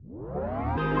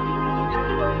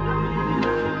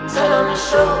Tell them to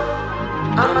shoot.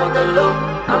 I'm out the loop,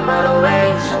 I'm out of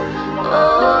range.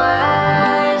 Oh,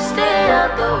 I stay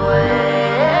out the way.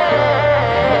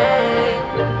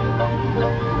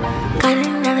 Got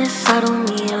another side on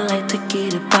me, I like to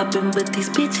get it poppin'. But these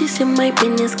bitches in my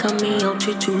business got me out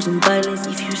here choosing violence.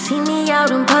 If you see me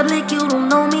out in public, you don't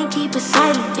know me, keep it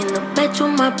silent. In the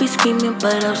bedroom, I be screaming,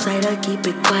 but outside, I keep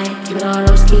it quiet. Keep it all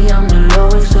low ski, I'm the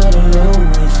lowest of the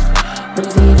lowest.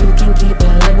 But see if you can keep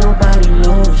it like nobody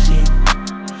knows it.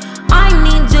 I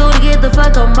need you to get the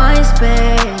fuck out my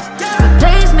space.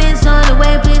 Replacements on the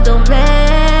way, please don't play.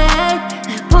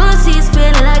 That pussy's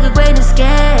feeling like a great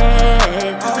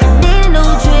escape. I need a new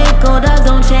trick, gold dogs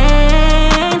don't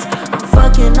change. I'm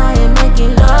fucking, I ain't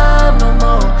making love no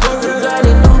more. You got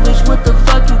a new bitch, what the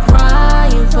fuck you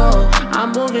crying for?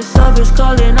 I'm moving service,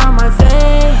 calling on my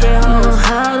favorite hoes. You know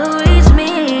how to reach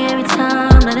me every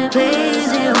time that it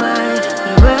plays it right.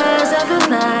 We rise up at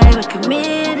night, we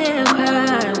committed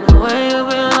crime. Way up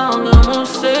and long, I'm gonna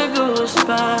save you a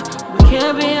spot. We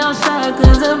can't be outside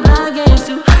cause the block is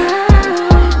too high.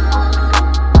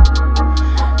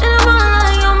 And I'm all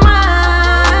on your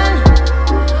mind.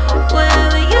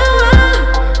 Wherever you are,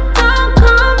 don't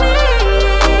call me.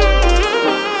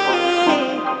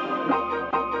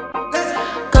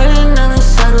 Got another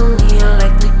side on me, I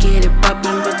like to get it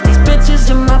poppin'. But these bitches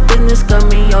in my business got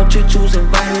me out here choosing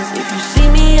violence. If you see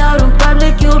me out in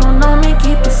public, you don't know me,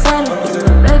 keep it silent. In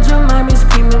the bedroom, I be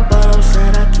screaming, but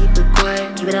outside I keep it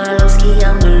quiet. Keep it all low ski,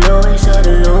 I'm the lowest of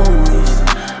the lowest.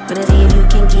 But I see if you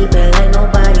can keep it like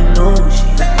nobody knows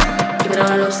it. Keep it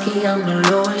all low ski, I'm the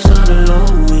lowest of the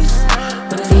lowest.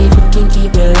 But I see if you can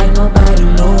keep it like nobody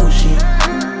knows it.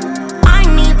 I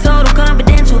need total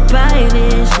confidential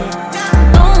private shit.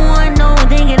 Don't want no one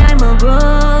thinking I'm a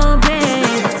broke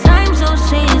bitch. Time so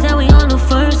strange that we on the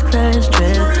first class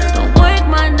trip. Don't work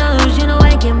my nerves, you know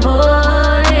I get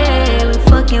bored. We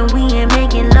fucking, we ain't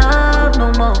making love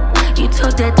no more. You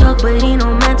talk that talk, but ain't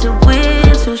no man to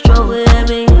win. So strong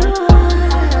wherever you are.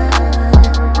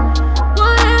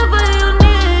 Whatever you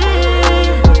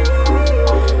need,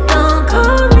 don't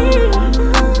call me.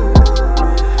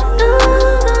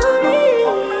 Don't call me.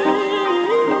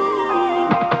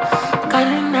 Got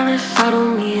another shot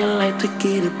on me, I like to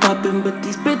get it poppin'. But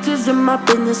these bitches in my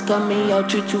business got me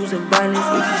out here choosing violence.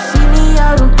 If you see me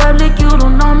out in public, you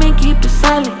don't know me, keep it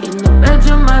silent. In the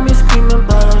bedroom, I be screaming,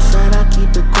 but outside I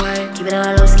keep it quiet. Keep it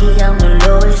all low ski, I'm the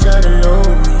lowest of the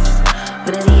lowest.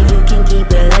 But I see if you can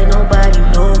keep it like nobody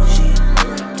knows it.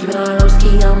 Keep it all low ski,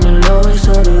 I'm the lowest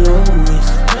of the lowest.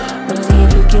 But I see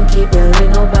if you can keep it like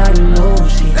nobody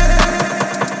knows it.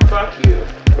 Fuck you.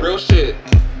 Real shit.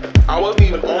 I wasn't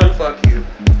even on fuck you.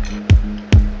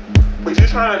 But you're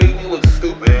trying to make me look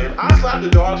stupid. I slapped the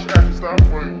dog shit after stuff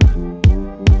for you.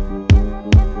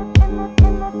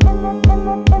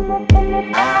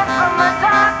 From the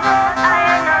darkness, I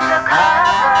ain't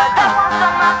undercover. Don't want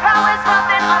some my prowess,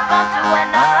 moving up onto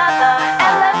another.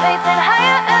 Elevating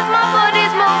higher as my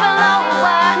body's moving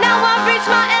lower. Now I reach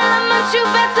my element, you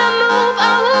better move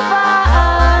over.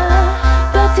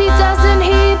 But he doesn't,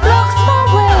 he blocks my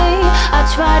way. I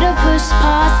try to push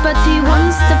past, but he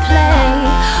wants to play.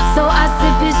 So I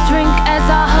sip his drink as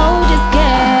I hold his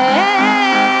gaze.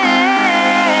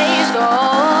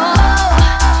 Oh,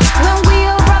 when we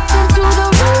erupt into the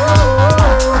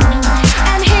room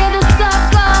and hear the stuff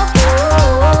go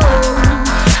boom,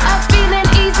 I'm feeling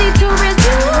easy to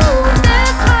resume.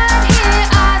 This right here,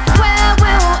 I swear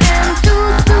will end too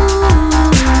soon.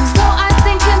 So I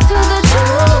sink into the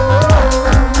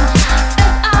truth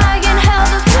as I inhale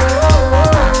the fume.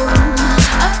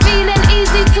 I'm feeling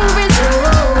easy to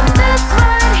resume. This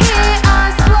right here,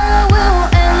 I swear will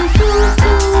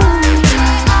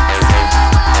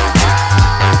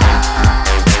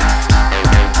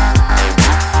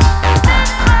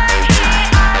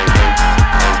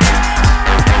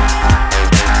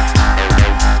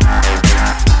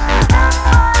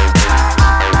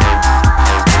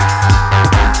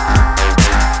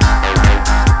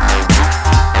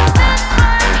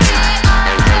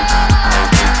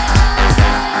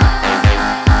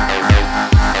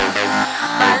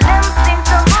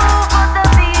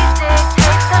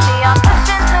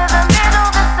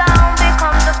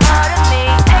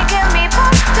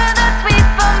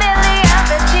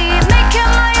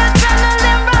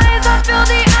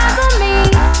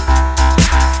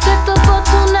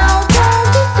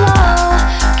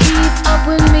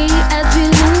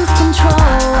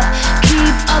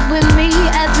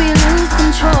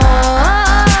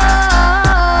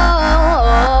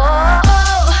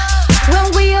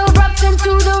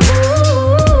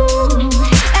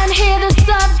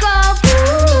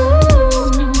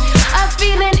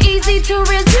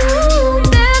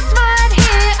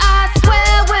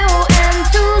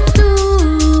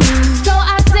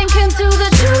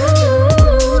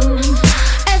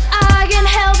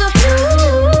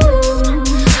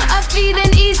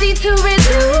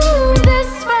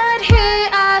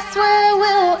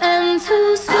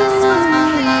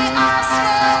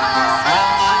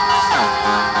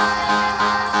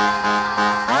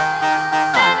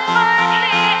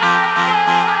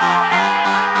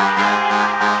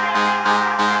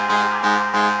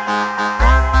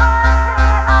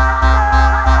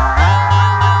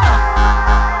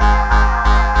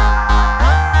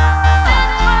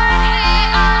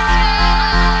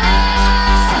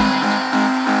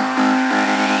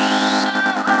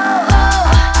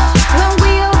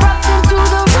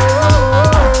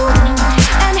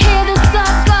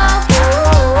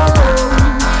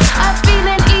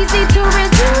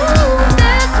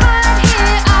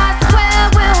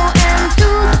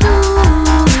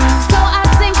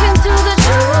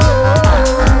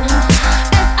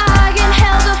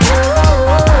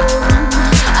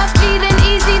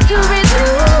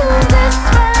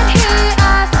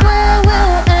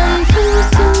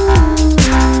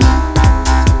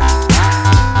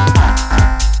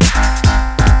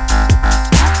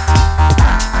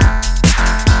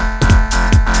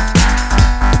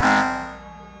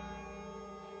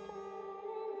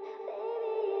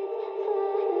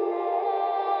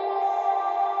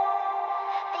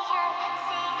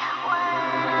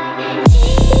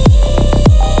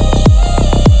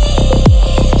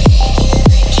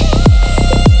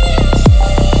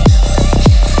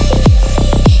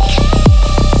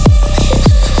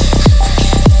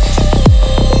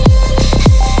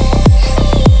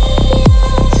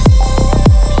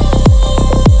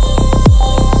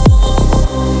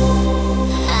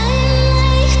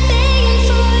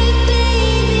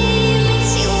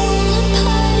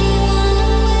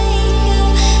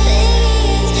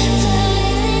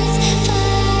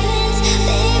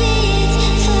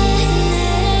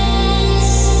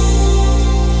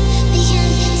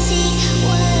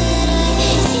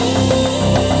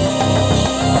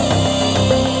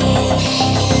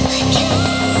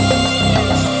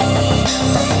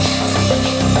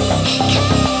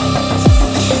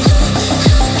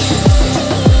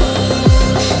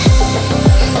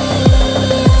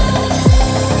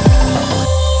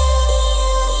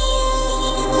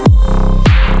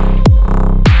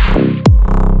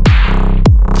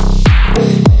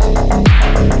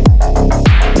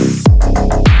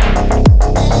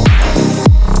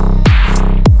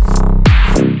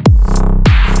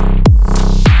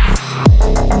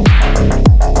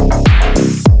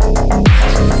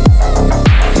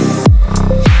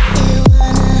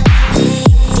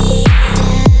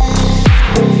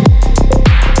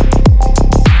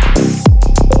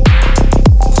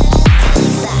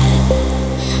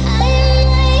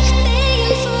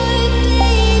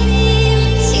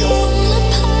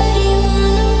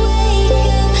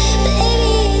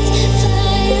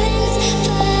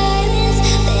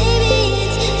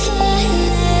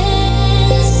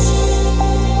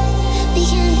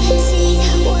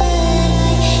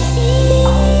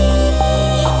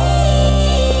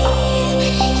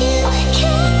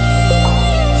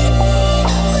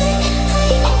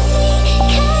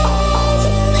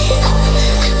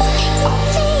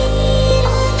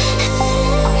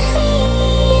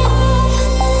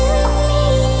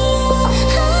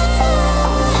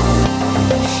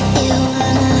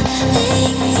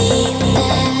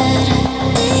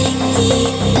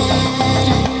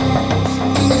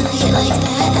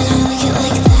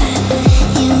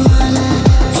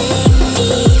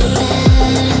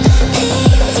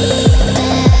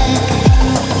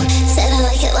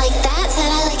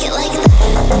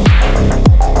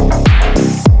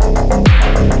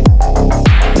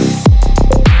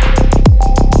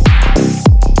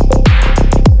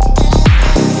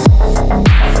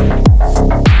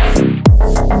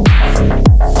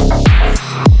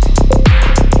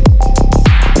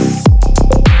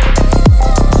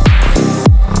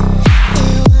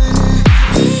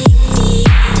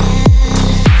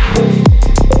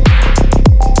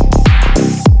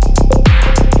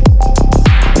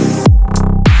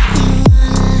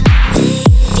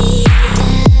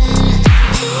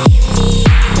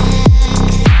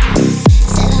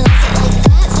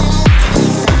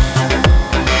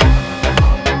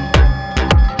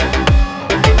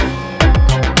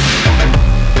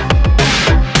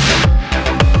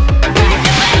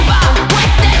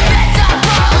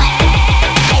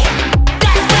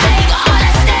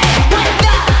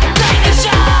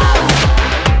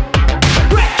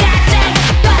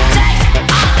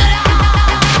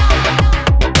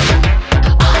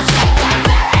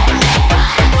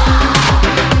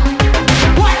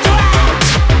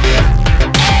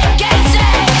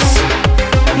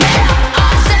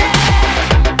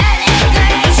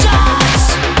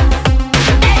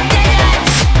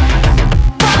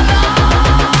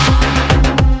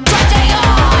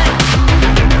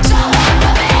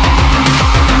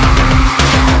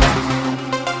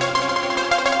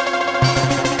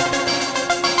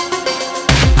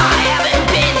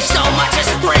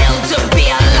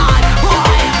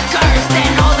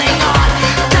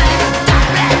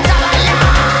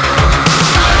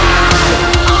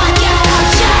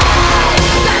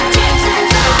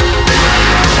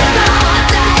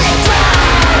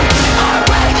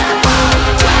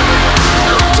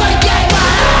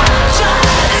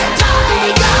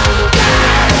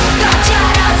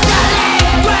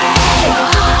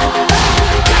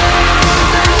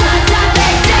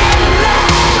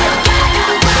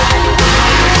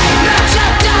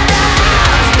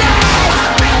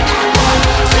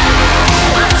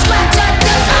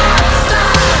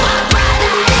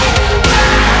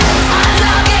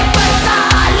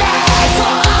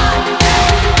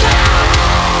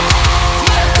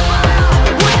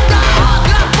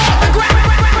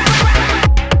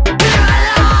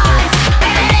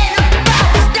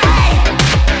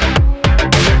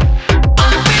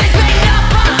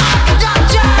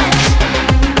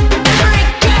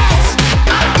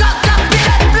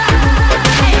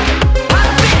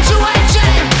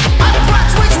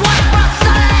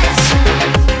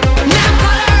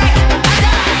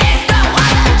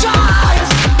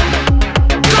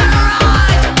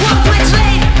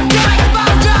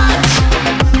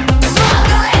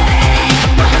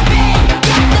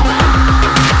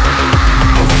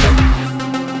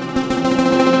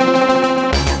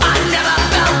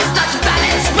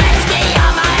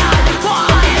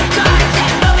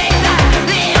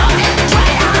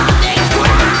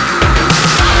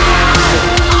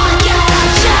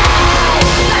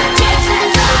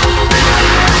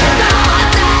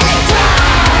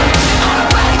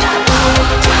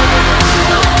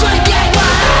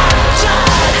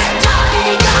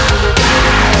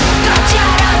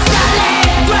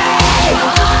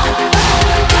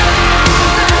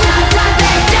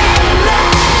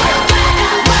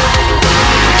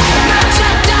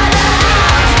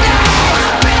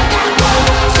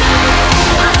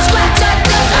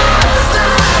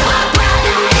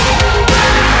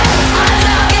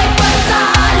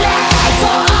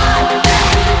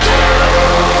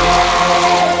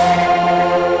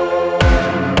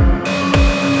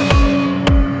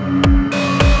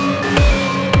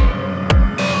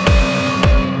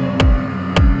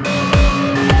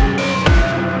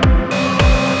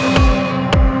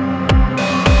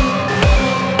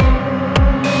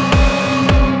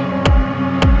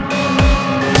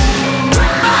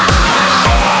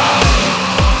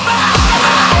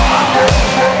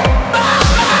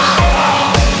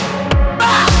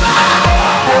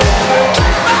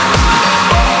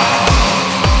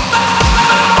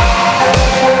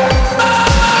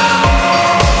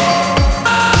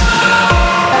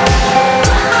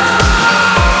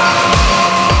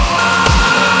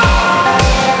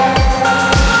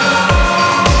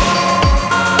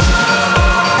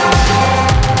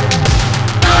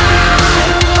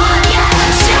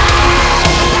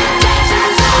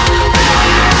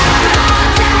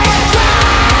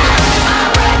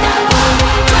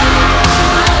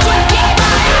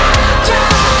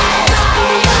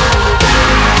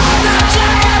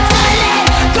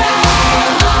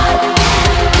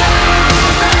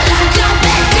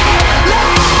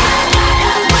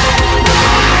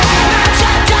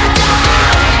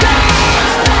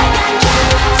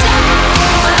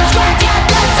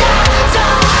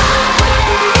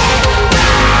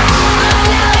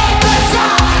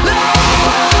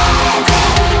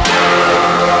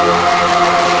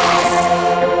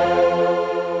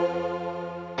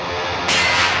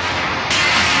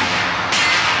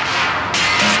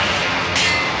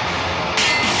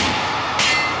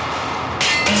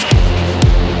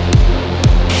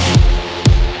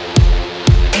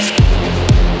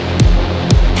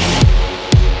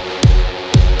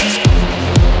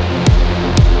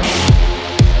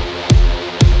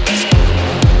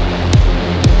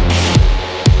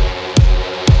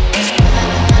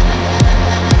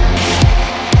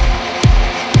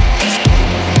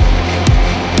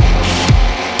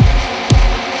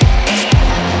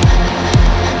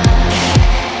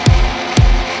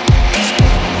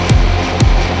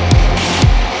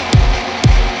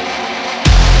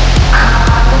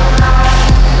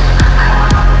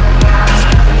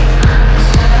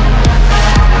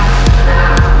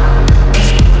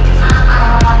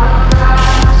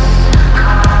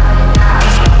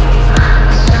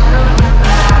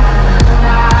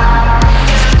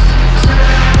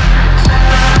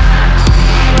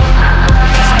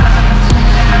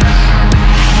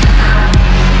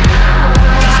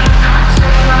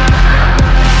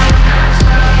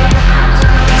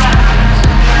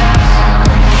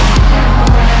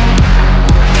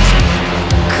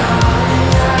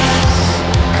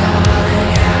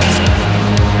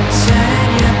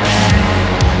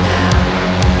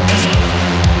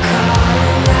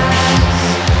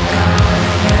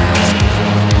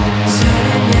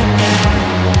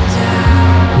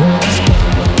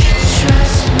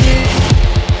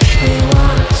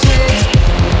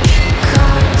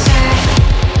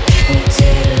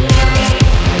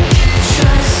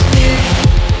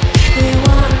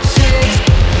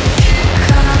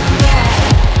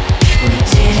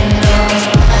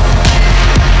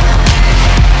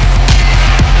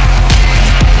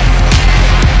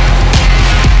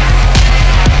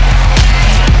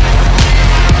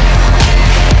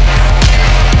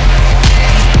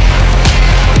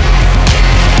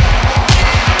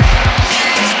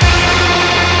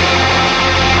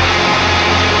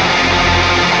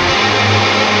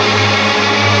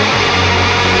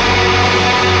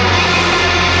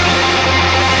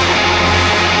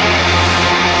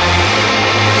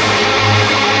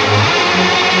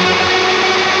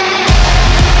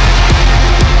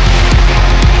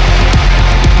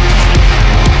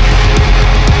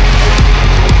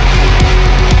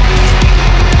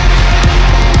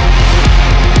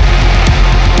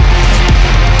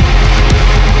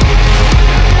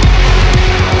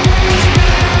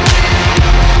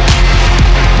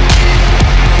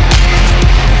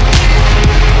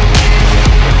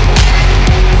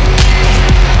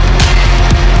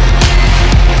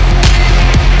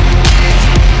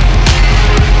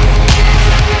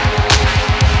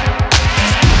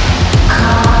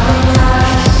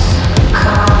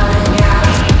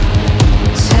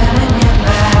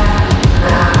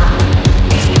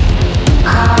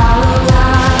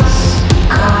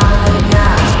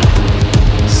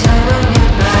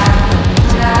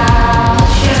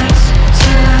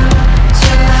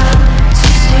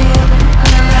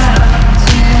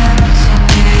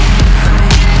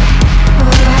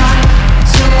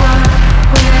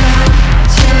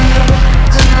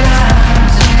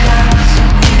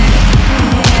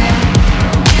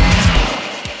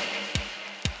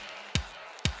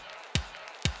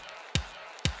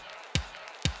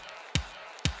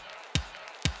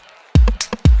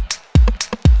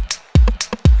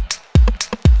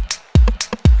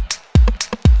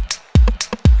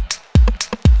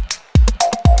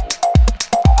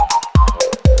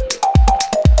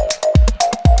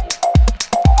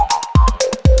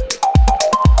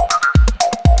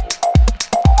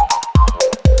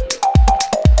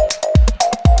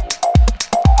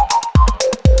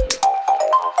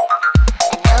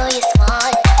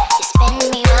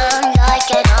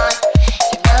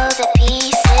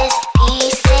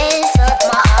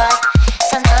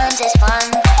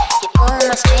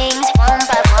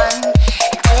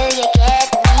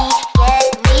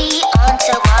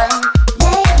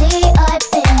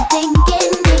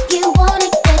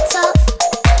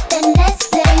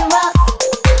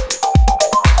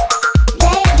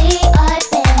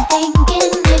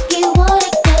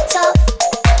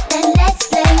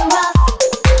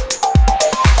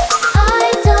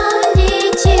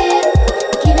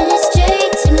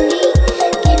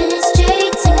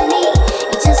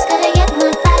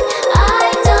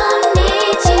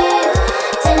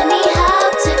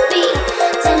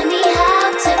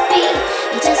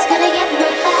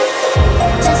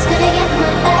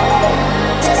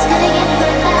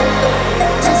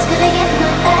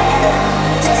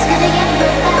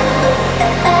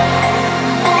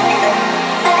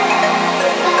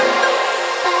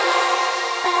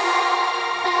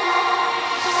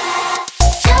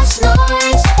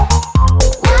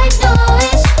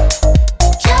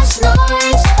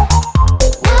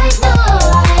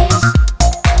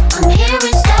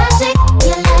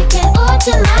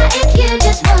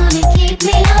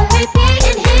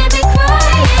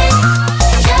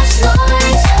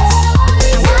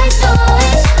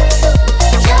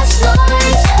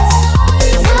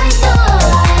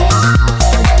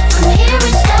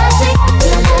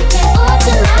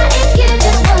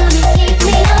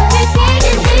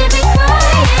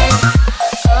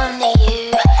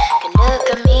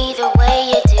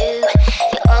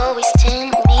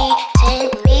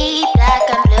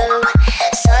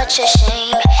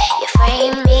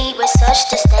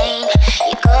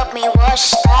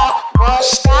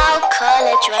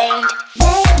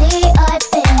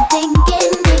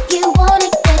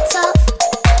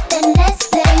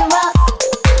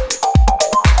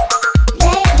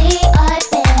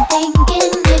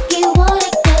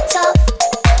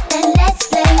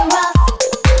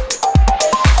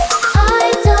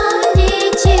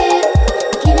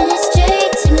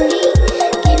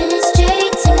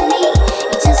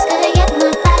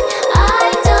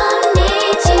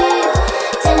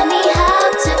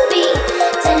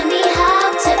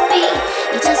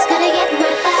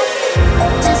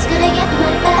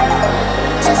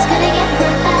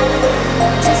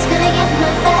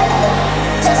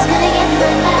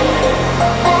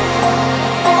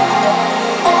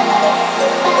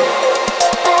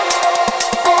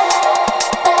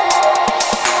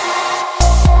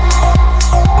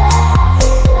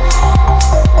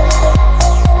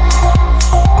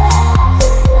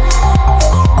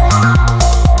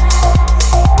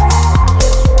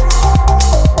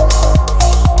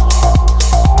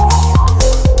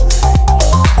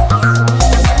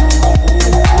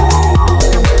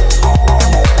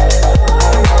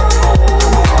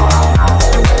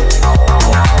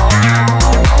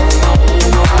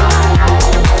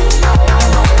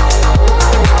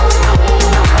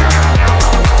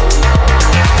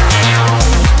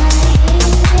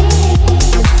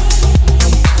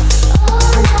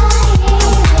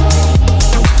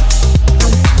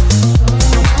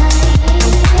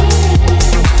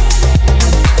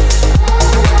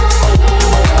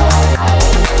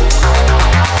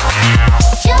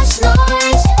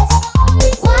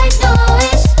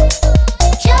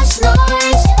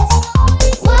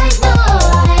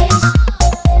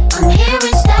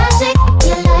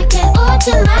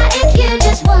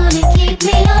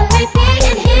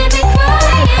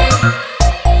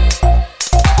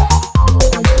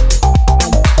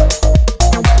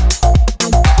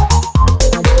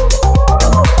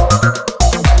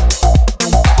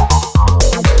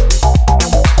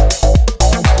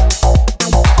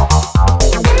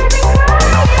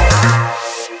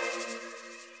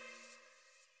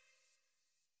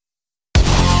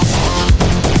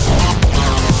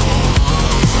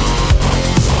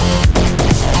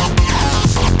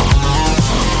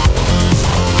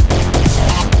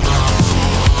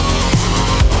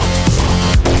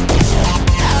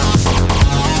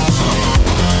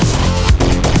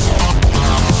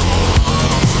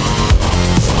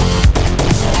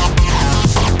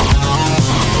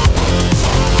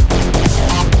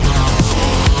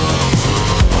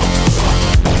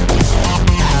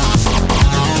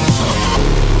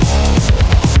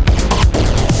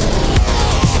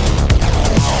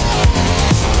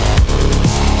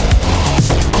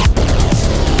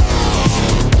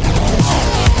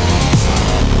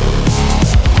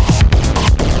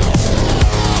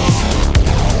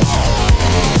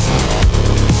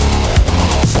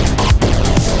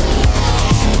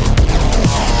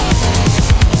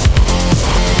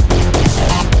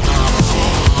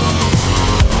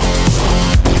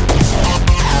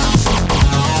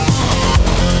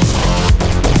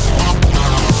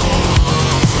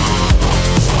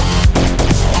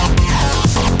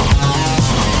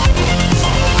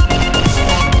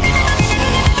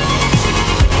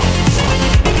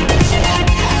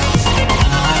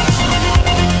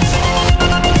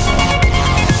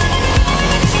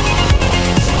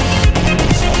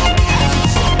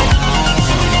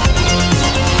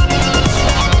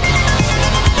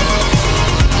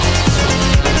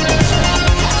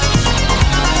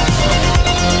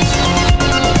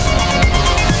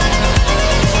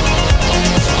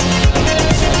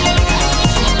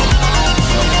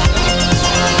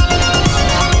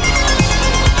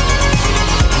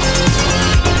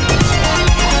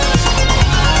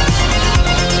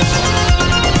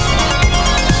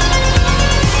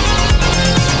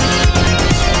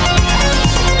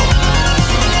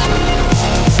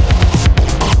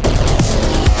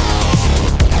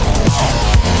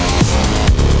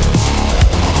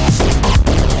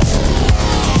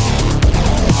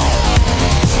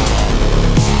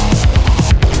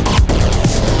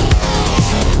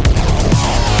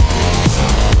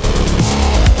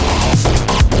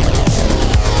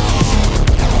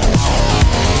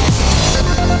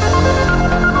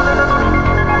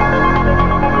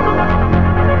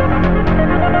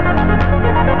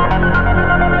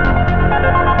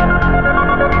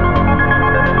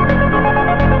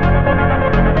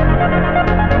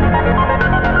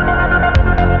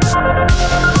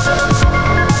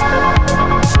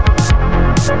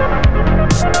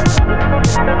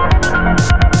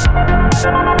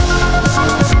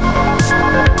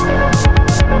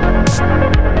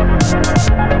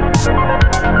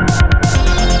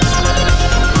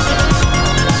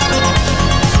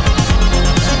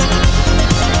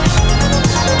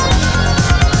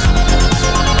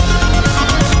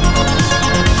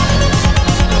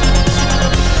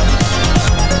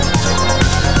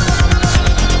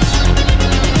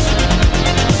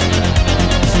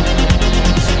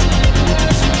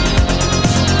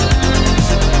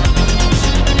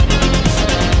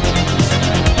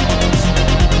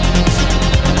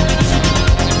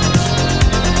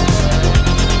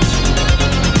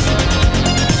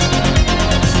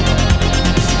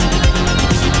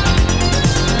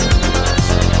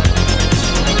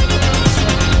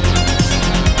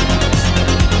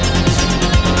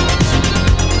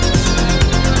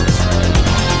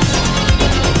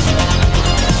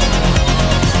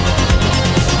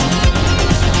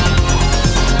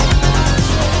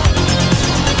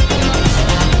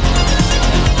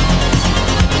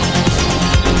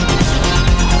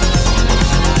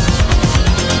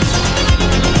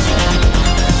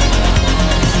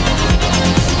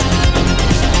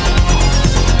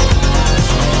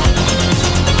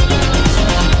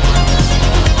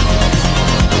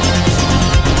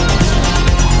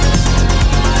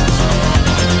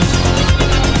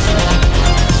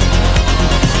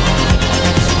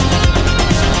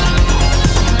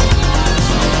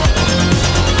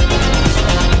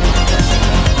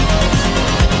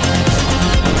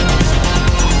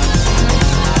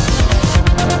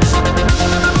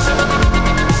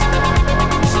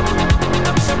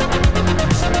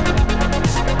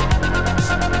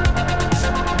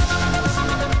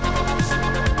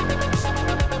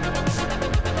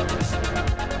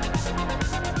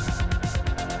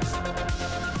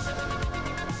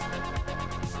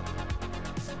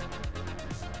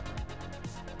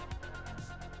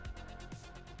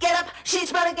She's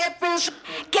about to get real.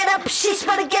 Get up, she's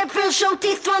about to get real. Show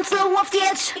teeth, run slow off the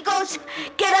edge. He goes,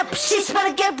 get up, she's about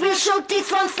to get real. Show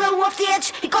teeth, run slow off the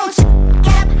edge. He goes,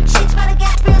 get up, she's about to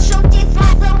get real. Show teeth,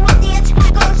 run slow off the edge.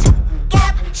 He goes, get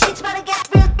up, she's about to get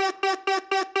real.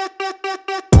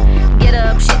 Get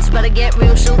up, she's about to get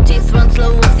real. Show teeth, run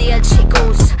slow off the edge. He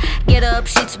goes, get up,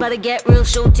 she's about to get real.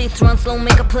 Show teeth, run slow,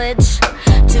 make a pledge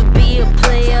to be a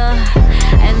player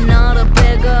and not a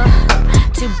beggar.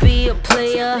 To be a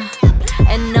player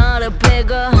and not a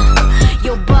beggar.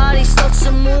 Your body starts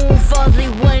to move oddly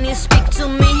when you speak to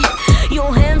me.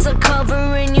 Your hands are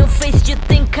covering your face, you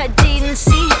think I didn't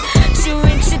see. Your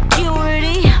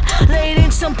insecurity, laid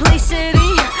in some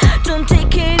placity. Don't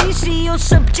take it easy, you're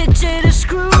subjected to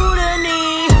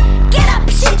scrutiny. Get up,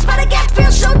 she's about to get real.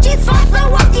 Show teeth, run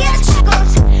slow off the edge. She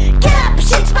goes, get up,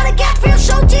 she's about to get real.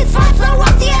 Show teeth, run slow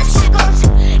off the edge. She goes,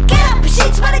 get up,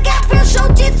 she's about to get real. Show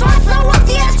teeth, run slow off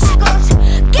the edge. She goes,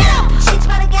 get up, she's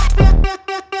about to get real.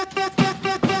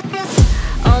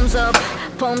 Arms up,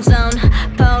 palms down,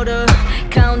 powder,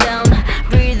 countdown.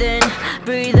 Breathe in,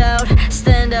 breathe out,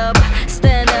 stand up,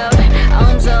 stand out.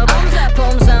 Arms up,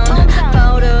 palms down,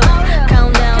 powder,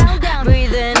 countdown.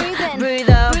 Breathe in, breathe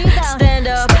out, stand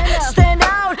up, stand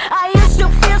out. I used to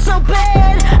feel so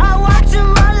bad, I walked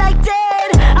around like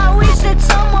dead. I wish that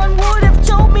someone would have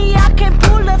told me I can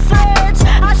pull the threads.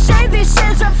 I say this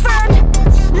as a friend,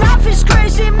 life is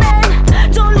crazy, man.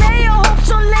 Don't lay your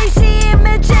hopes on lazy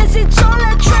images, it's all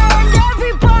a trend.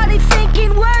 Everybody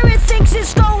thinking where it thinks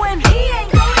it's going.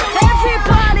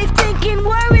 Everybody thinking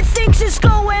where it thinks it's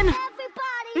going.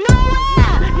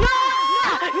 Nowhere,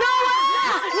 nowhere, nowhere.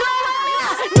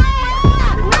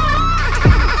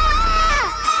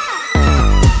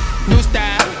 New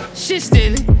style, shit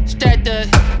stealing, strapped up,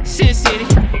 Sin City,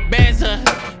 bands up,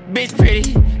 bitch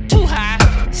pretty, too high,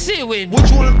 sit with me. What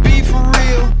you wanna be for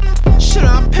real? Should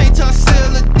I paint till I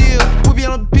seal a deal? We'll be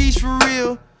on the beach for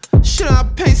real. Should I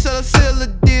paint till I seal a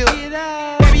deal?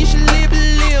 Baby, you should live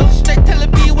and live. Straight tell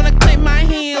it be when I claim my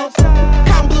heels.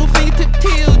 Cotton blue finger to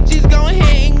teal. Just go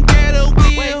ahead and get a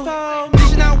wheel.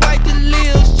 This not white to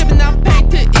live. Shipping out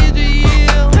paint to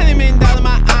Israel. $100 million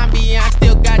my ambiance.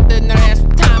 Still got the nerve. That's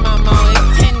what time I'm on.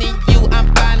 It's 10 to you. I'm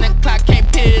buying the clock. Can't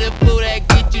pity the food that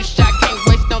get you shot. Can't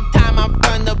waste no time. I'm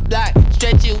from the block.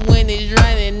 Stretch it when it's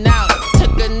running out.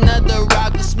 Took another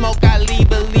route to smoke. I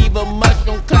leave a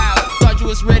mushroom cloud. Thought you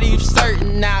was ready, you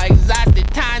certain now. Exhausted,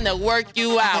 time to work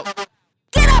you out.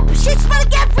 Get up, shit's about to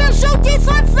get real. Show teeth,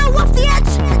 run slow off the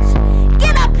edge.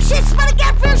 Get up, shit's about to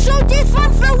get real. Show teeth,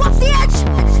 run slow off the edge.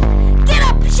 Get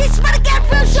up, shit's about to get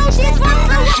real. Show teeth, run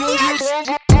slow off the edge.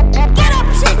 Get up,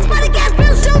 shit's about to get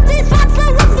real. Show teeth, run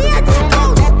slow off the edge.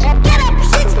 Get up,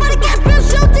 shit's about to get real.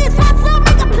 Show teeth, run slow,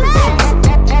 make a pledge.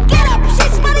 Get up,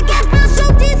 shit's about to get real. Show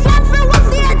teeth, run slow off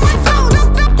the edge.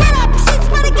 Get up, shit's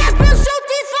about to get real. Show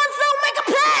teeth, run slow, make a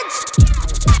pledge.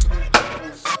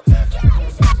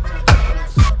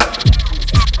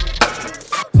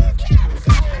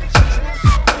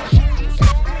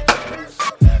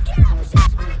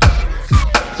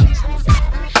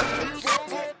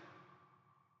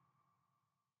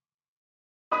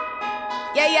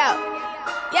 Yeah, yo.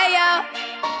 Yeah, yo.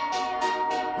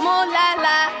 Moon la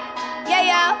la. Yeah,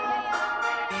 yo.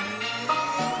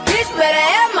 Bitch better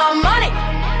have my money.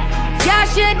 Y'all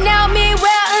should know me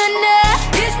well enough.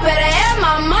 Bitch better have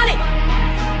my money.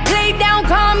 Please don't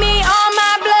call me on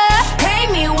my blood. Pay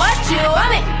me what you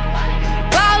want it.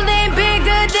 Ballin'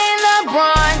 bigger than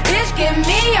LeBron. Bitch, give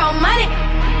me your money.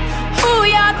 Who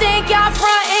y'all think y'all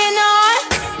frontin' on?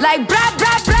 Like blah,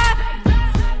 blah, blah.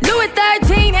 Louis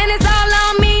 13 and it's all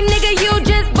on me, nigga, you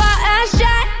just bought a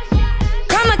shot.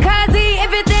 Kamikaze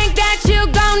if you think that you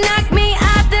gon' knock me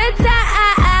off the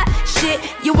top. Shit,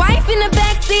 your wife in the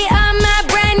backseat of my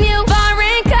brand new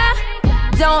foreign car.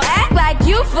 Don't act like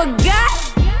you forgot.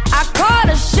 I called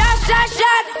a shot.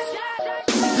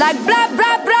 Like blah,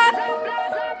 blah, blah.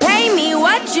 Pay me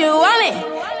what you want it.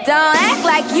 Don't act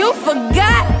like you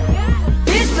forgot.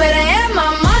 Bitch better have my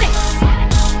money.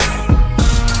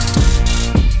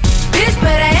 Bitch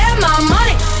better have my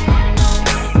money.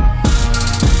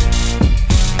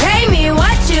 Pay me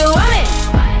what you want it.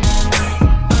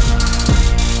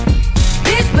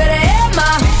 Bitch better have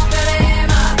my.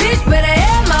 Bitch better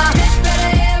have my.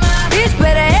 Bitch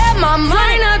better have my money.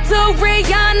 Up to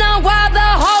Rihanna while the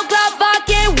whole club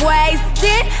fucking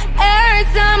wasted. Every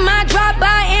time I drop,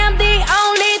 I am the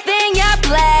only thing y'all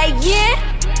playing.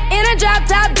 In a drop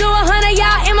top, do 100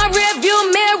 y'all in my rearview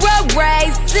mirror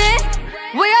racing.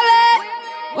 Where y'all at?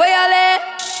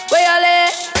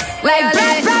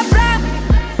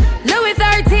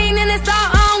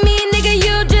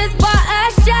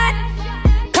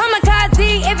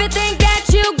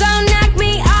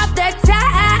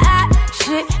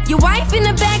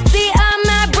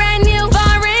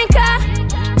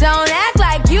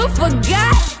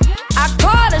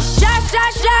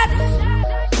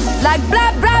 like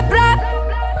blah, blah, blah.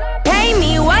 Pay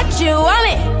me what you want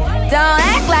it. Don't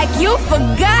act like you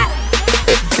forgot.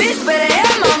 Bitch better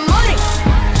have my money.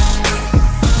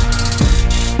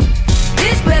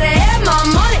 Bitch better have my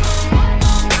money.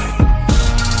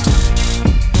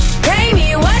 Pay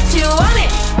me what you want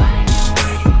it.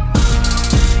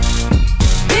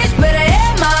 Bitch better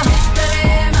have my.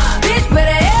 Bitch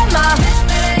better have my.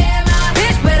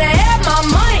 Bitch better have my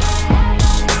money.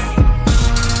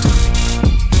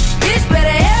 Bitch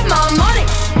better have my money.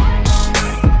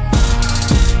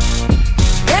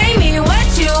 Pay me what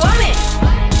you want it.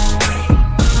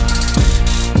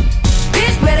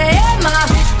 Bitch better have my.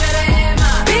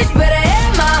 Bitch better have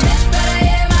my.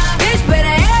 Bitch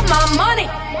better have my money.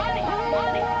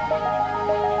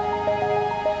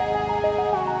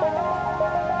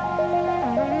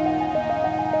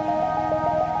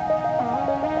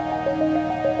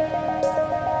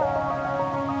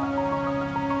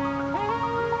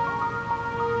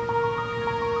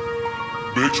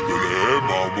 Bitch better have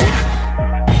my money.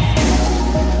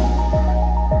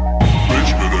 Bitch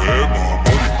better have my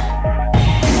money.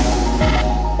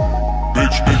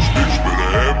 Bitch better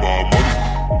have my money.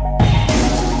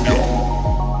 Yo,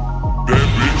 that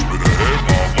bitch better have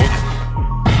my money.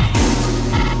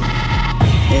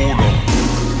 Hold up.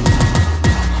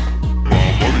 My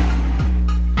money.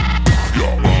 Yo,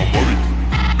 my money.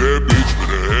 That bitch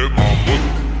better have my money.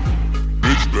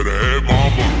 Bitch better have my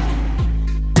money.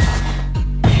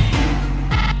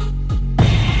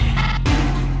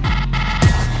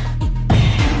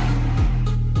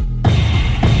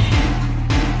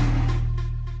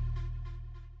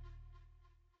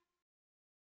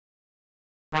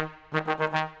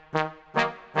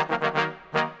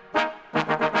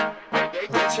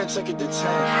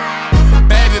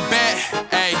 Baby bet,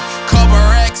 ayy, couple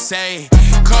racks, ayy,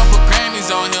 couple Grammys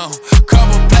on him,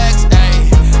 couple blacks, ayy,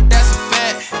 that's a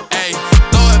fact, ayy,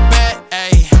 throw it back,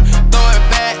 ayy, throw it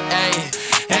back, ayy,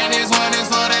 and this one is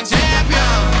for the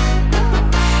champion.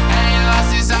 I ain't lost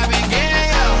since I began,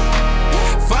 yo.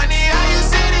 Funny how you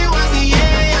said it was the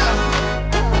yeah, yo.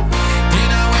 You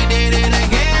know we did it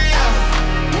again, yo.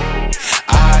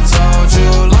 I told you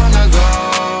long ago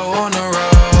on the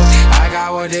road, I got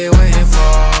what they waiting for.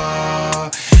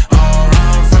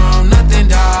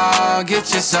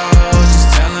 Get your soul, just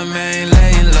tell him I ain't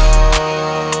laying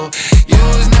low. You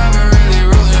was never really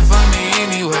rooting for me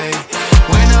anyway.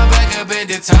 When I'm back up at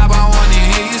the top, I wanna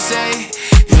hear you say,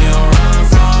 you don't run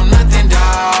from nothing,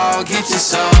 dawg. Get your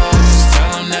soul, just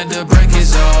tell him that the break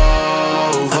is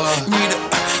over.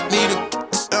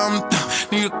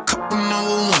 Need a couple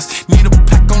number ones. Need a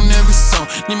plaque on every song.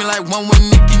 Need me like one with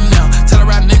Nicki now. Tell a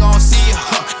rap nigga I don't see ya,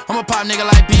 huh. I'm a pop nigga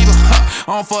like Bieber,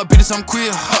 huh. I don't fuck bitches, I'm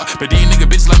queer, huh. But these nigga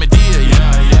bitches like me dear,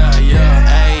 yeah,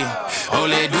 ayy. Oh,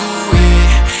 let do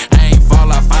it. I ain't fall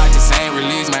off, I just ain't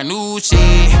release my new shit.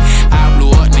 I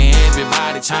blew up, now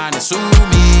everybody tryna sue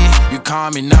me. You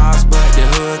call me Nas, but the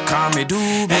hood call me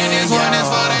Doobie. And this one is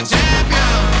for the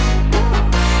champion.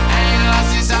 I ain't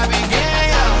lost since I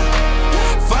began, yo.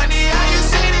 Funny how you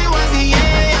said it was the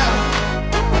yeah, yo.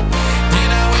 You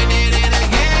know we did it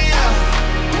again, yo.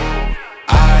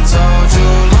 I told you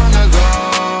long ago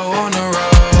on the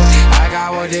road, I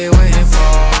got what they waiting for.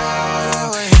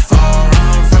 Don't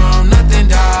run from nothing,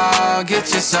 dawg. Get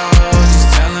your soul,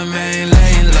 just tell him I ain't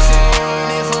laying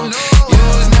low. You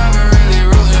was never really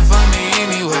rooting for me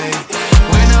anyway.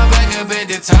 When I'm back up at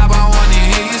the top, I wanna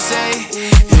hear you say,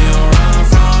 you don't run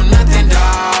from nothing,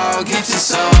 dawg. Get your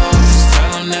soul, just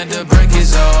tell him that the break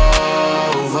is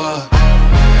over.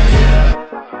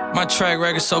 My track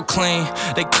record so clean,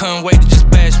 they couldn't wait to just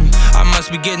bash me. I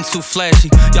must be getting too flashy.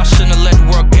 Y'all shouldn't have let the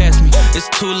world gas me. It's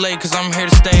too late cause I'm here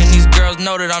to stay and these girls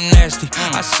know that I'm nasty.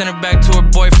 I sent her back to her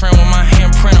boyfriend with my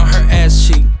handprint on her ass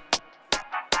cheek.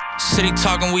 City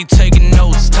talking, we taking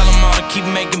notes. Tell him all to keep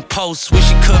making posts. Wish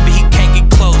he could, but he can't get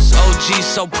close. OG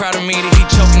so proud of me that he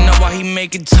choking up while he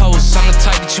making toast. I'm the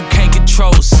type that you can't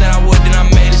control. Said I would, then I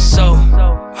made it so.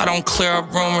 I don't clear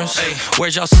up rumors.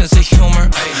 Where's y'all sense of humor?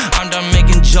 I'm done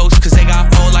making jokes cause they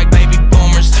got old like baby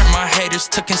boomers. Turn my haters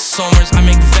to consumers. I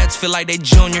make vets feel like they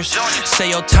juniors. Say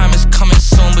your time is coming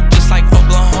soon, but just like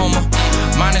Oklahoma,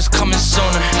 mine is coming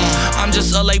sooner. I'm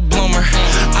just a late bloomer.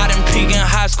 I didn't peak in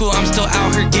high school, I'm still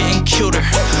out here getting cuter.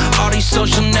 All these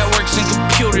social networks and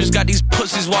computers got these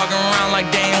pussies walking around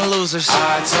like they ain't losers.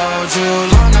 I told you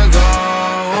long ago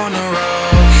on the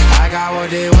road, I got what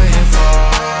they waiting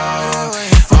for.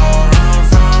 Don't run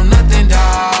from nothing,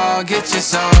 dawg. Get your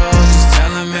soul, just tell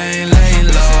them I ain't laying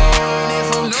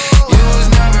low. You was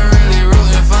never really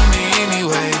rooting for me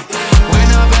anyway. When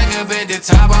I'm back up at the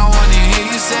top, I wanna hear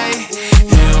you say,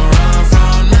 you don't run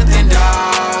from nothing,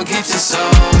 dawg. Get your soul,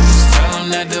 just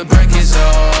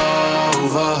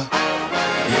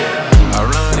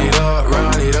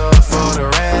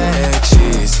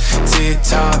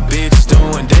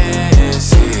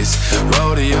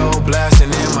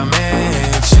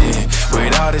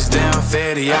all this damn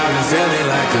fatty, I've been feeling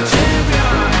like a champion.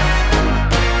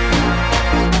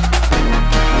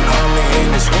 Only in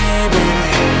this way, baby,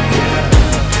 yeah.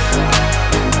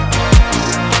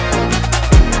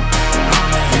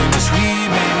 Only in this way,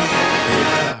 baby,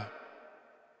 yeah.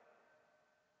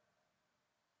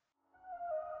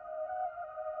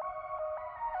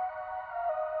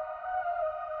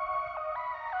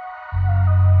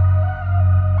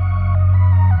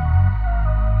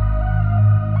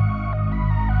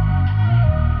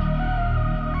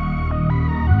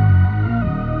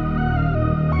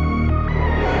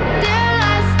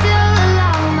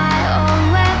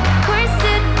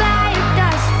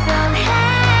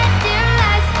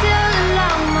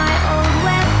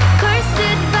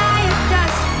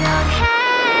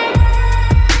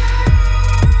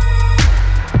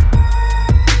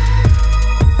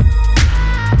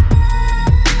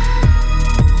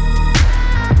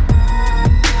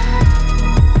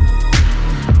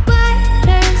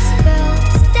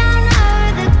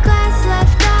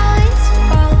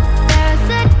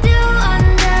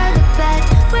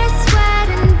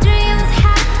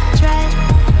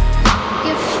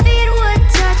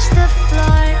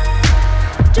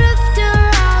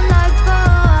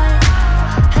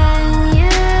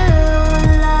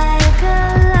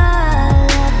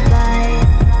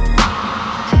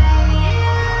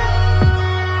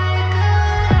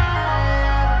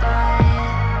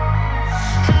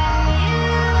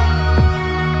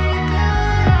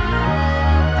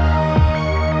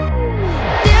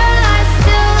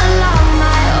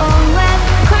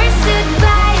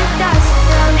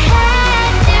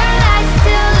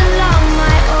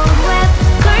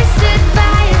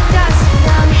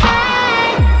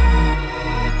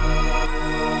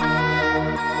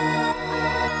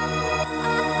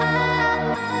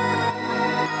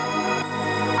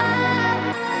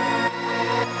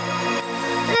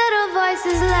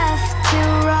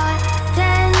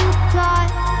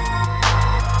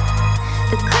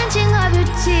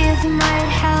 tears might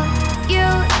help you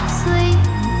sleep,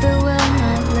 but will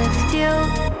not lift you.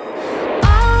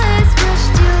 Always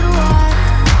wished you'd walk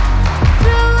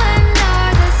through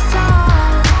another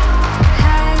song.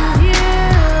 Hangs you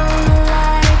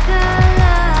like a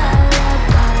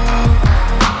lullaby.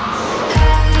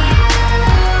 Hang you like a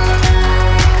lullaby. Hang you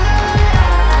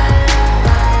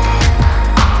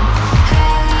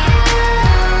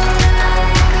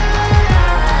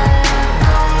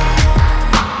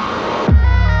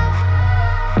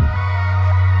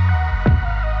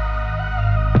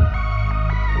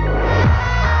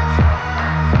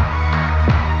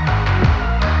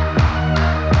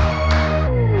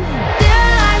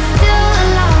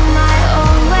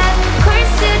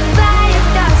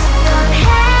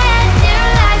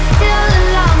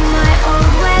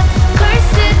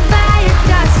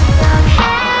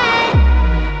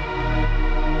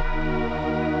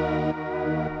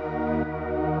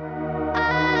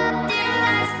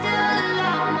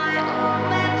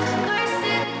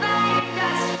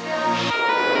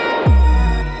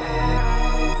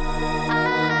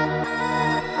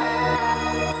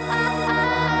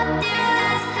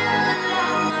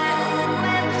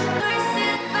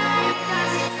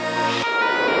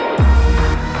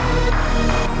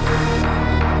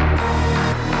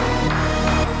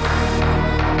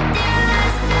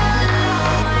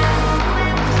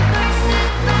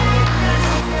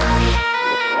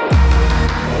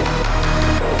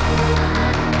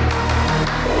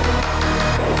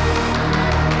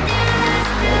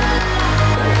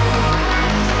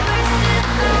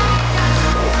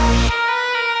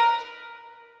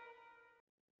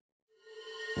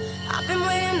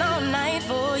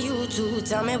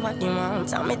tell me what you want,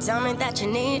 tell me that you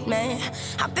need me.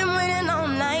 I've been waiting all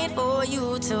night for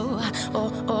you to,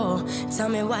 tell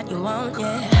me what you want,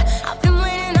 yeah. I've been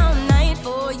waiting all night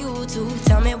for you to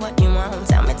tell me what you want,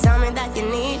 tell me that you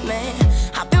need me.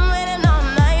 I've been waiting all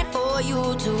night for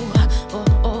you to,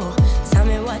 tell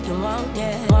me what you want,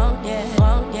 yeah, want, yeah,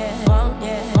 want, yeah, want,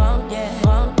 yeah, want, yeah,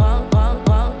 want, want, want,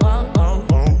 want, want,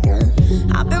 want,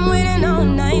 want. I've been waiting all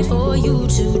night for you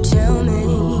to tell me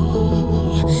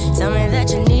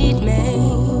that you need me.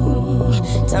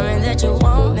 Tell me that you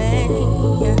want me.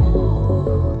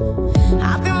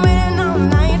 I've been waiting all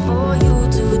night for you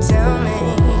to tell me.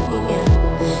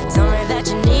 Tell me that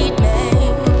you need me.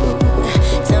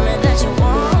 Tell me that you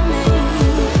want me.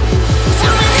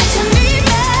 Tell me that you need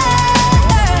me.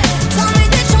 Tell me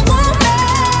that you want me.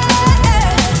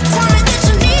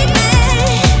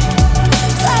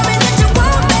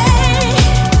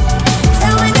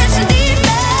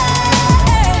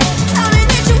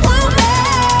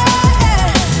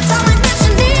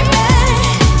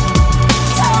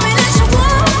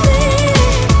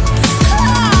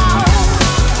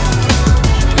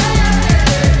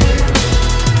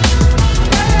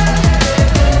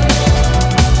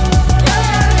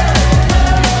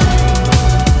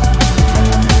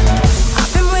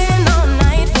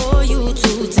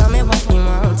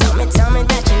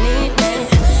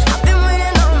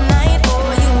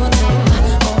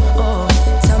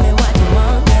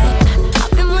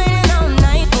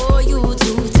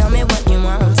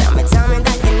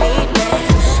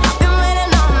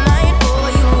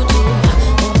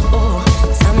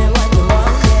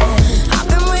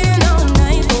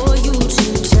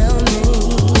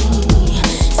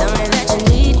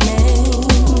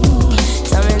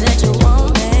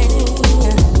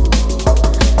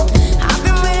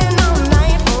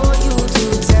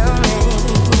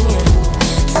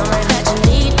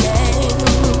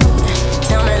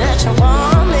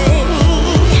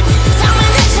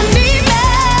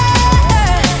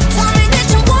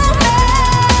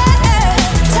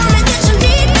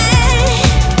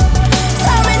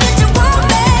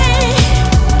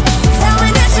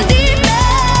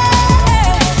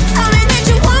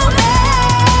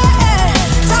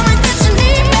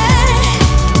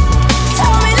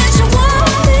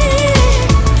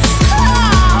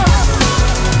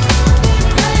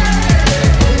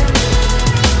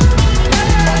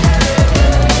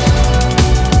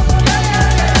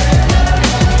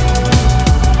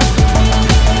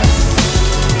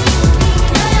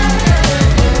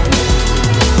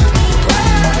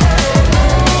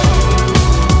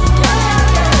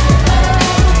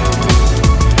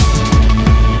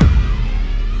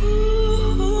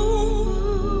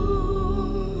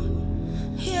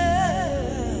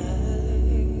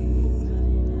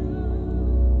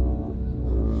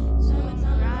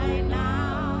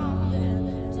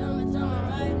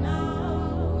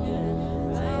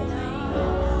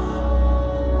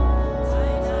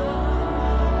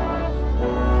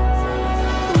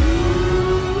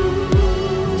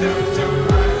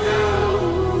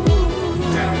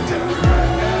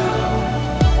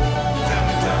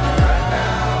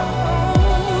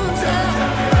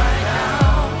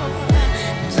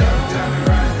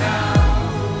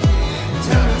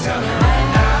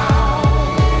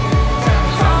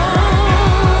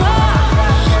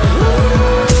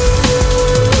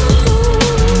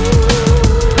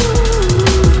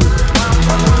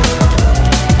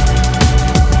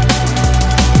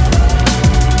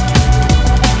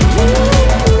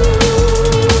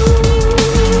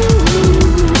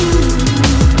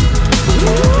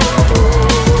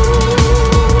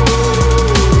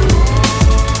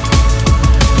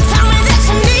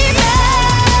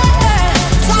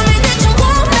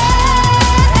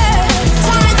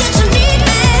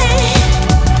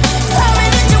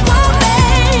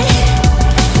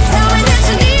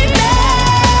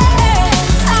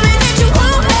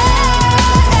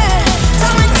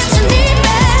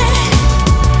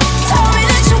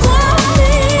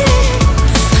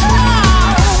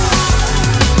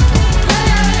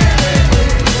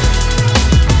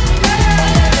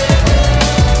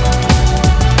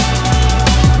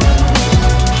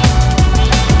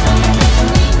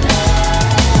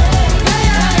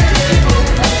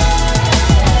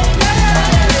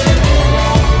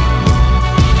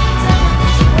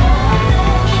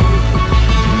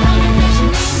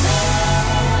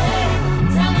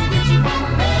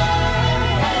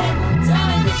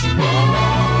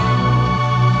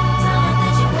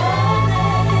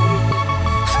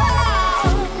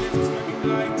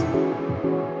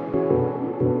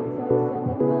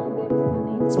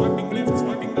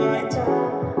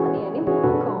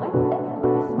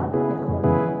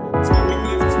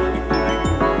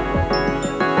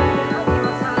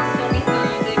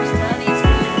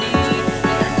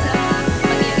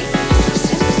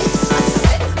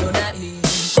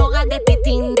 הורדתי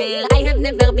טינדר, I have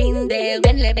never been there.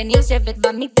 בין לבין יושבת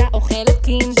במיטה אוכלת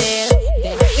קינדר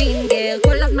ופינגר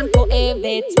כל הזמן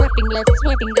כואבת, סוואפינג left,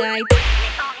 סוואפינג right.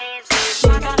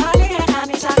 מה קרה לי? איך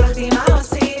אני שכחתי מה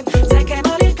עושים? זה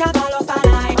כמו לרכב על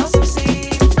אופניים או סוסים.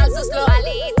 על סוס לא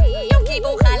עליתי, יום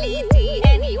כיפור חליתי.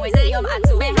 anyway זה יום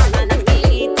עצוב והבנת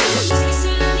גיליתי.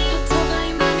 אני לא טובה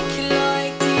אם אני כי לא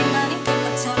הייתי. אני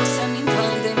במצב שנים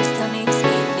דברים די מסתנים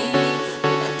סביבי.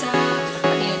 אתה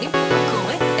מעניינים מה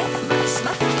קורה, מה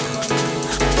נשמע, נכון.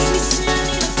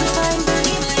 אני לא טובה אם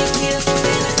אני הייתי.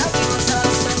 אני במצב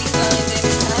שנים דברים די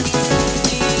מסתנים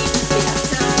סביבי.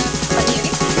 אתה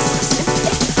מעניינים מה נשמע,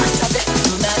 אתה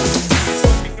בתלונה.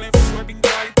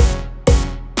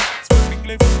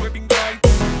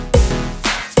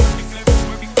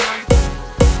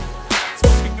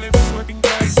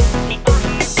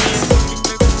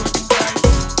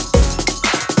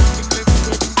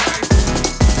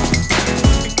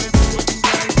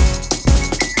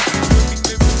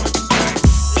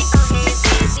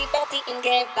 דיברתי עם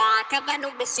גבע, קבענו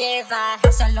בשבע.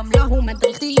 השלום לא הוא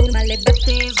מדריך טיול מלא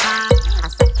בטבע.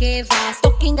 עשה קבע,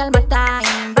 סטוקינג על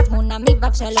 200. בתמונה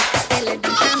מבב שלו תסתלת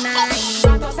בין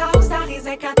קרניים. את עושה אוסרי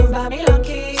זה כתוב במילון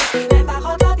כיס.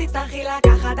 לפחות לא תצטרכי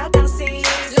לקחת את התרסיס.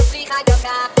 לא צריכה גם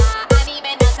ככה, אני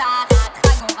מנצחת.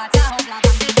 חגורה צהוב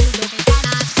לבן בגודו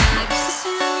בקנחה.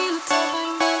 שאני לא טובה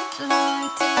אם אני לא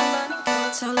הייתי. אני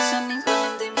במצב שנים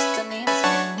דברים די מסתנים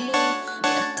זמני.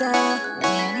 אתה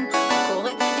מעניינים מה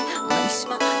קורה, מה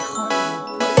נשמע, נכון.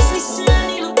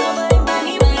 שאני לא טובה אם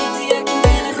אני הייתי. כי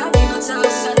מלך במצב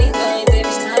שנים דברים די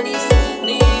מסתנים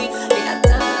זמני.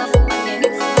 אתה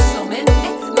מעניינים מה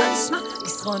שלומנו, מה נשמע,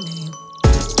 מסרונים.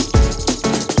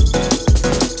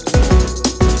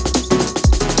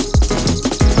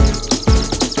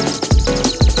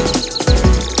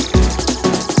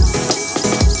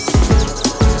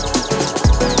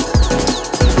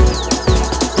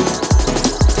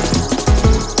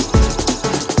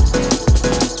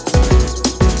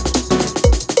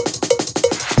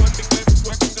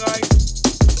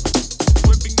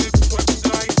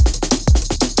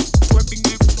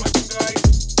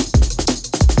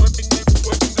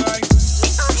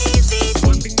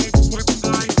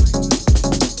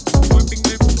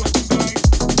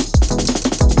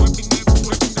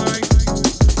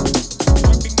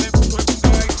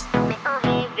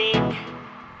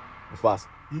 Boss,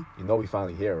 you know we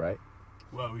finally here, right?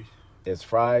 Well, it's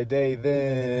Friday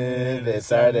then, it's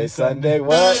Saturday, Sunday,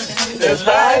 what? It's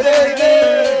Friday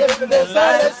then, it's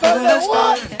Saturday, Sunday,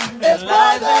 what? It's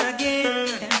Friday again,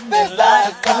 it's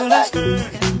Friday, Sunday.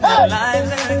 Hey, hey,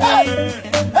 hey,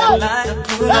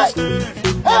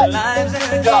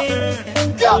 go,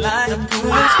 go, what?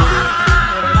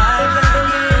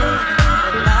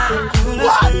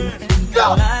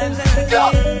 Go,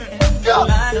 go,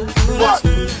 go, what?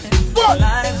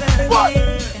 What?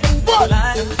 What?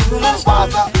 Little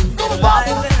father, little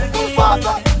father, little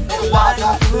father, little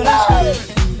father. Hey,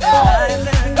 hey,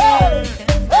 hey,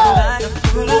 hey.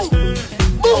 Move, move,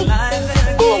 move,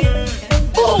 move.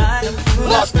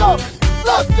 Let's go,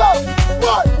 let's go.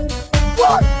 What?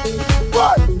 What?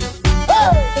 What?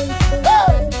 Hey, hey,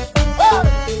 hey.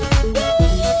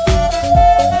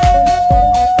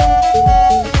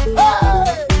 Hey.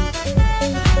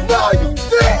 Now you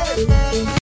did.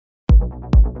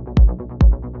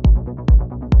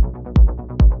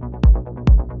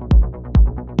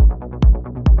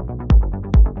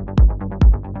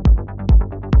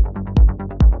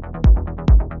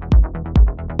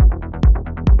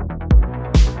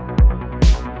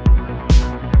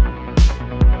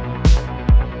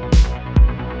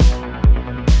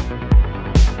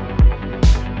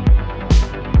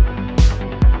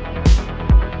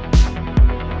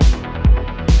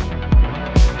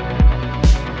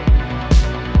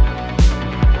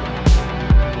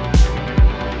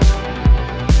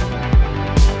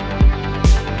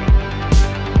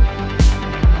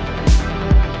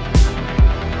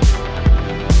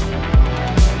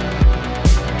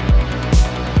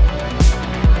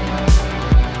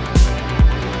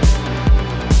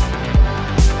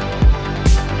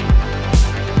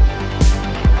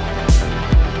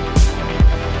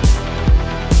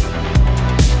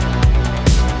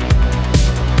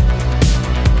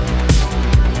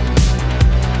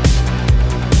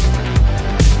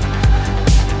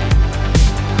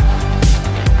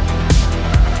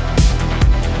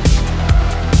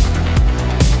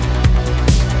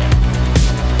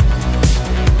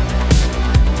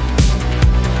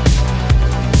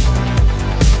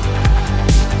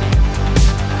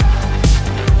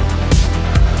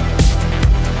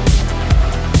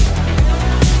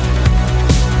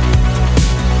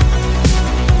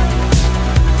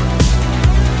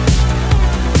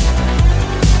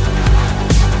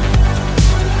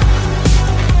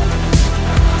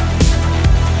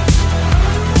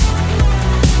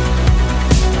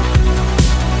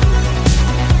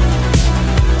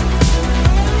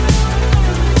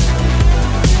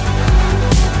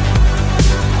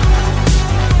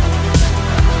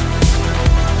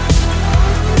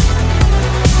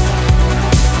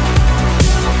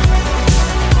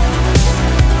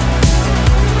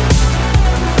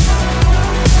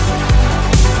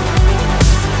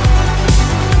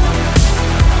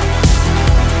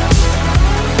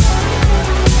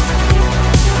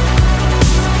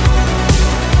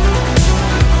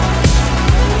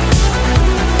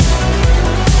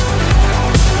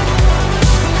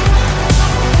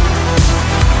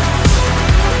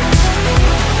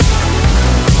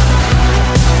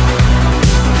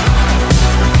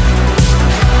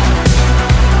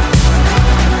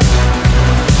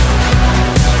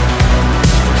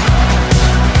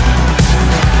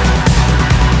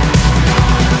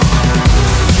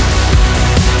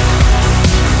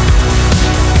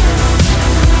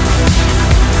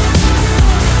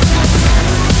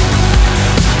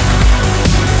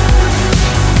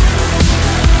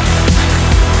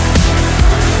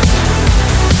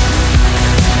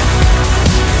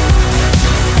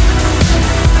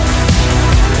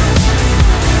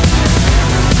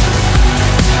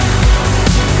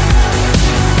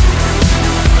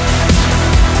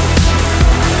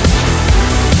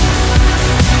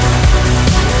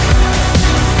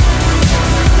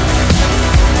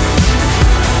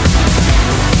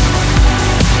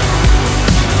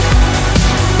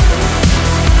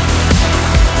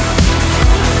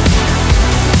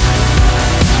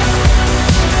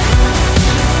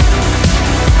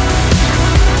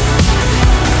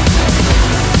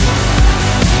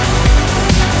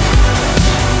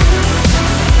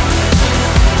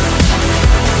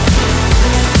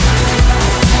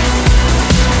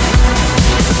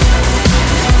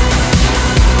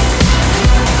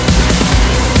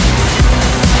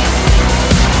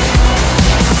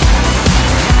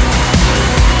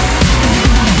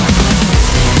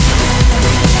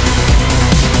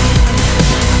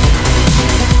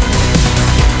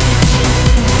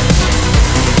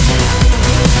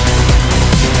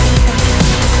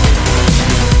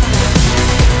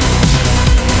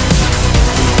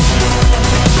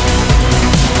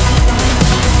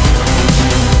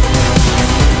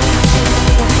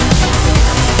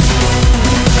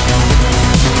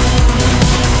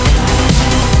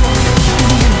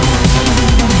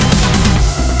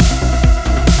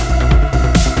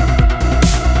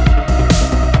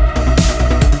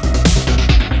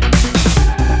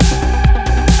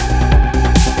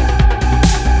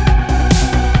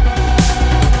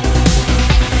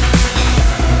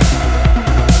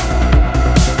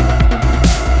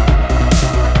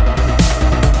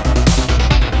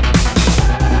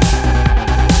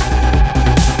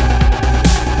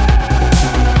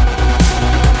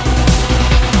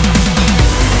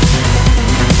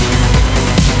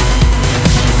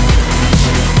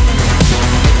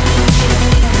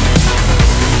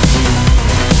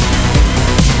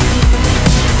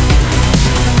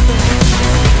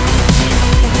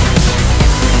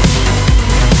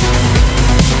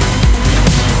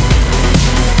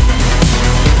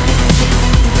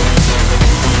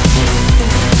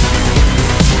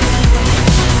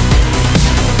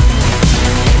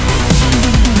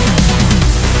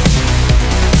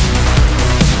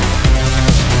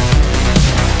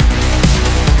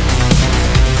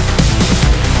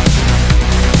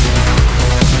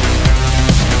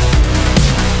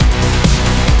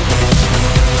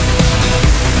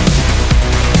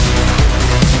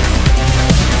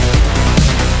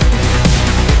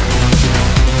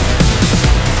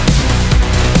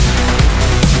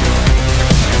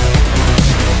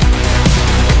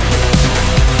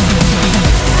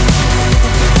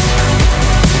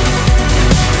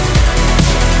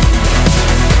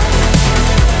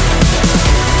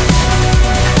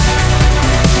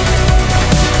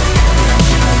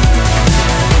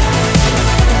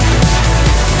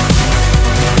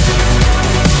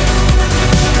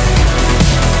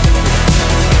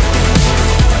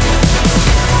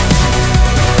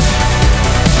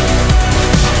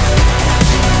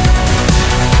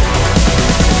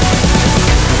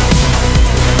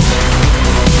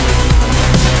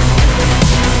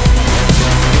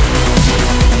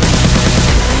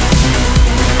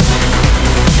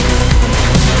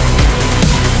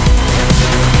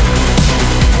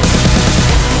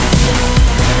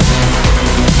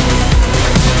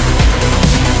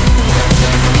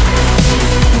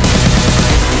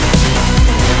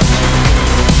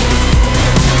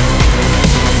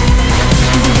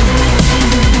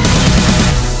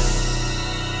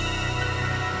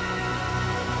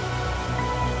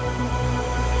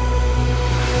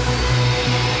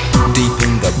 deep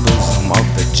in the bosom of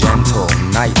the gentle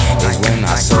night is when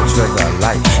I search for the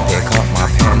light. Pick up my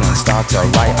pen and start to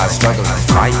write. I struggle to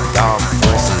fight dark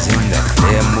forces in the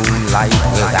clear moonlight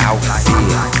without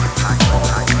fear.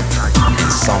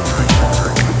 Insomnia,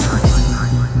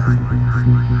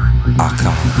 I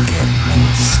can't get no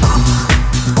sleep.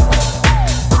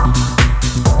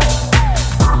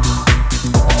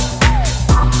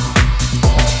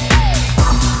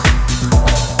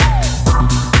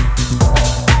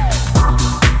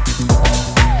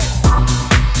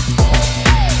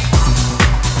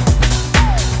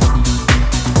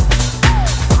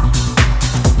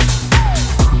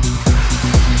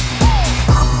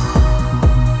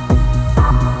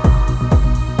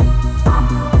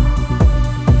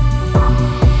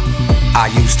 I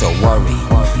used to worry,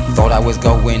 thought I was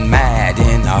going mad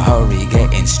in a hurry,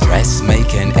 getting stressed,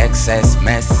 making excess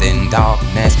mess in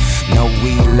darkness. No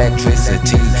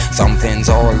electricity, something's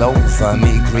all over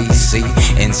me, greasy.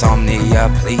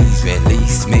 Insomnia, please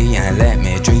release me and let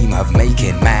me dream of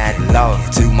making mad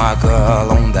love to my girl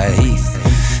on the heath.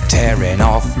 Tearing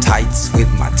off tights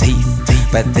with my teeth,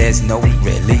 but there's no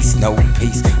release, no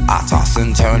peace. I toss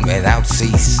and turn without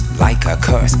cease, like a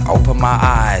curse. Open my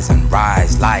eyes and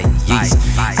rise like yeast.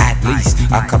 At least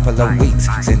a couple of weeks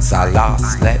since I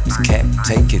last slept, kept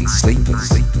taking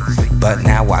sleepers, but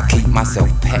now I keep myself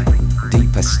pet.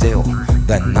 Deeper still,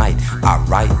 the night I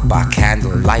write by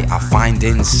candlelight, I find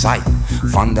insight,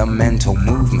 fundamental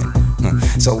movement.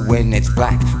 So when it's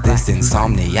black, this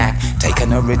insomniac, take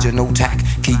an original tack,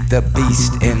 keep the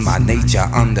beast in my nature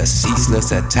under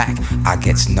ceaseless attack. I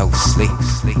get no sleep,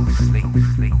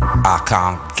 I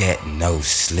can't get no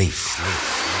sleep.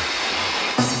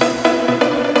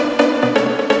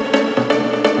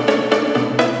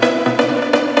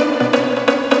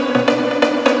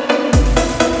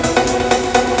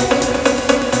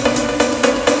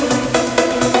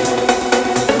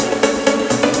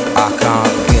 I can't